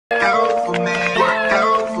Out for me,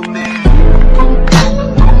 out for me.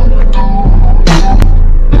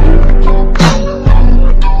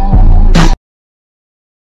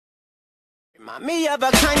 Remind me of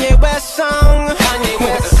a Kanye West song. Kanye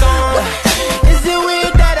West song. Is it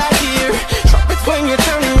weird that I hear trumpets when you're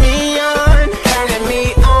turning me on? Turning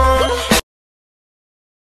me on.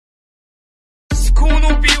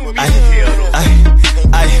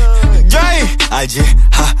 I just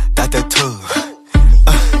hopped the tub.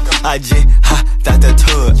 I just hopped the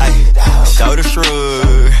tub. Show the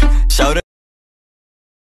shrug. Show the.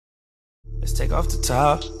 Let's take off the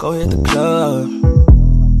top. Go hit the club.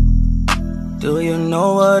 Do you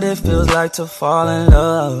know what it feels like to fall in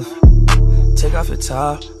love? Take off your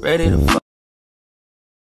top. Ready to fuck.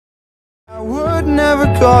 I would never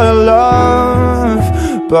call it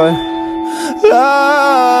love, but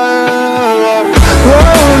love.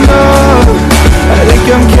 Oh no, I think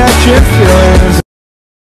I'm catching feelings.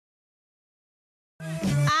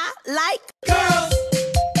 I like girls,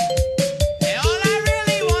 and all I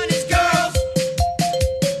really want is girls.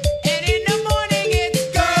 And in the morning it's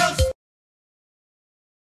girls.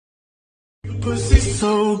 Pussy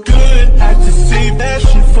so good, had to save that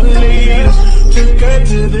shit for later. Took her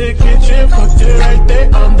to the kitchen, fucked her right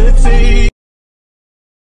there on the table.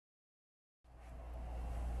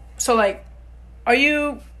 So like, are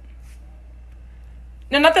you?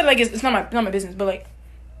 No, not that like it's not my business, but like,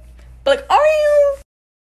 are you?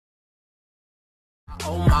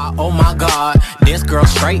 Oh my God, this girl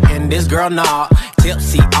straight and this girl not.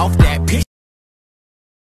 Tipsy off that pitch.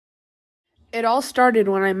 It all started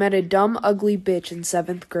when I met a dumb, ugly bitch in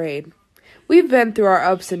 7th grade. We've been through our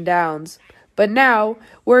ups and downs, but now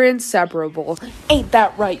we're inseparable. Ain't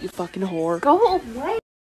that right, you fucking whore? Go away.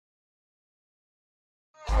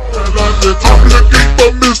 I'm looking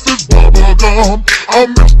for Mr. Bubblegum.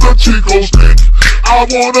 I'm Mr. Chico Stick. I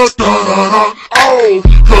wanna da-da-da. Oh,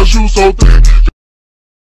 cause you so thick.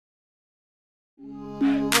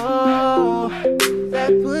 Oh,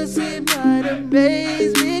 that pussy might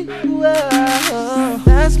amaze me. Whoa.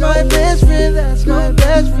 That's my best friend, that's my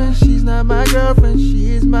best friend. She's not my girlfriend,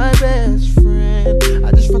 she's my best friend.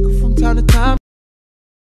 I just fuck her from time to time.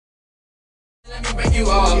 Let me break you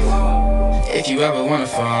off. If you ever wanna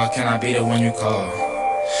fall, can I be the one you call?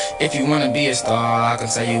 If you wanna be a star, I can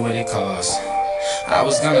tell you what it costs. I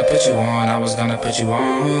was gonna put you on, I was gonna put you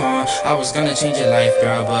on. I was gonna change your life,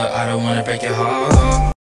 girl, but I don't wanna break your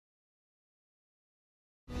heart.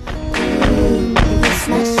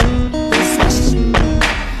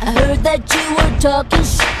 I heard that you were talking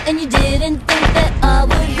shit and you didn't think that I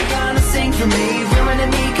would. You're gonna sing for me, ruining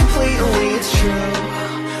me completely, it's true.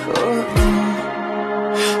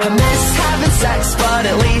 I miss having sex, but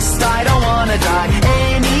at least I don't wanna die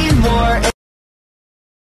anymore.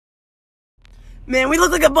 Man, we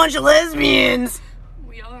look like a bunch of lesbians.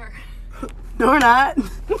 We are. No, we're not.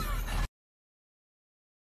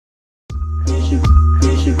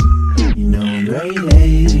 You know,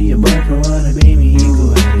 lady, your boyfriend wanna be me. You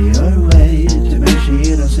go out of your way to make sure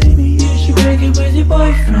you don't see me. You should break it with your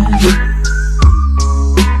boyfriend.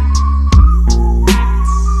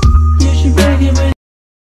 You should break it with.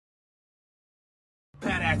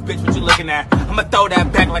 Fat ass bitch, what you looking at? I'ma throw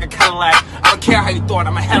that back like a Cadillac. I don't care how you throw it,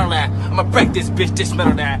 I'ma handle that. I'ma break this bitch,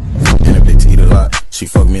 dismantle that. And a bitch eat a lot. She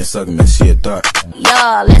fuck me and suck me, she a thought.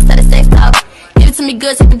 Yo, let's start a sex talk. Give it to me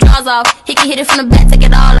good, take the drawers off. He can hit it from the back, take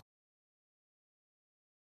it all.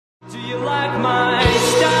 Do you like my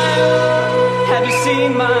style? Have you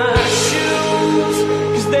seen my shoes?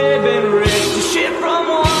 Cause they've been ripped to shit from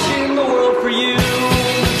walking the world for you.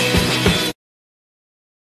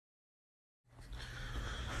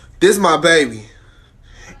 This my baby.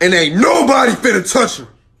 And ain't nobody finna touch her.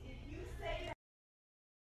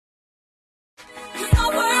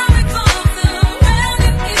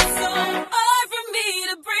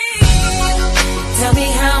 Tell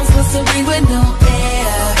me how I'm supposed to breathe with no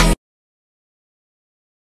air.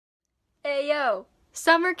 Hey yo,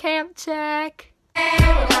 summer camp check. Hey,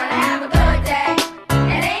 we're gonna have a good day.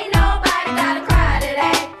 And ain't nobody gotta cry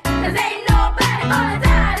today. Cause ain't nobody gonna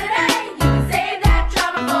die today. You can save that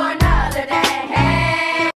trouble for another day.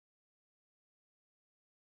 Hey.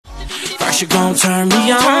 First you gon' turn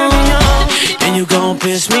me on, then you gon'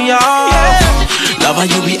 piss me off. Love how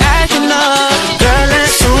you be acting up, girl.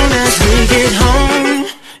 As soon as we get home,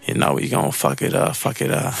 you know we gon' fuck it up, fuck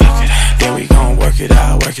it up. Then we gon' work it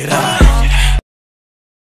out, work it out.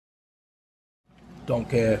 Don't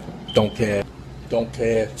care, don't care, don't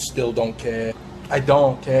care, still don't care. I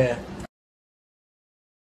don't care.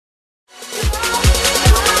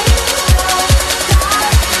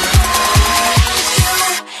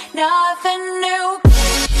 Nothing new.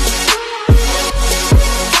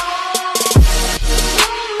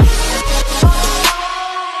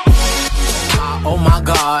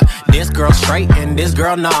 straight and this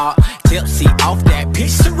girl nah. Tipsy off that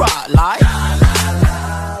piece of rock, like.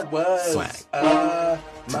 Swag.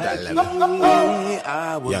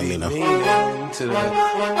 Young Nino.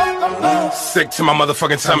 Sick to my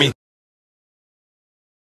motherfucking tummy.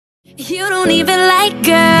 You don't even like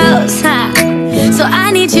girls, huh? So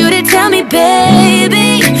I need you to tell me,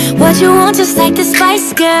 baby, what you want just like the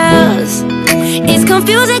Spice Girls. It's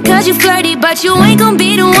confusing cause you flirty, but you ain't gonna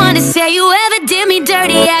be the one to say you ever did me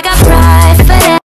dirty. I got pride for that.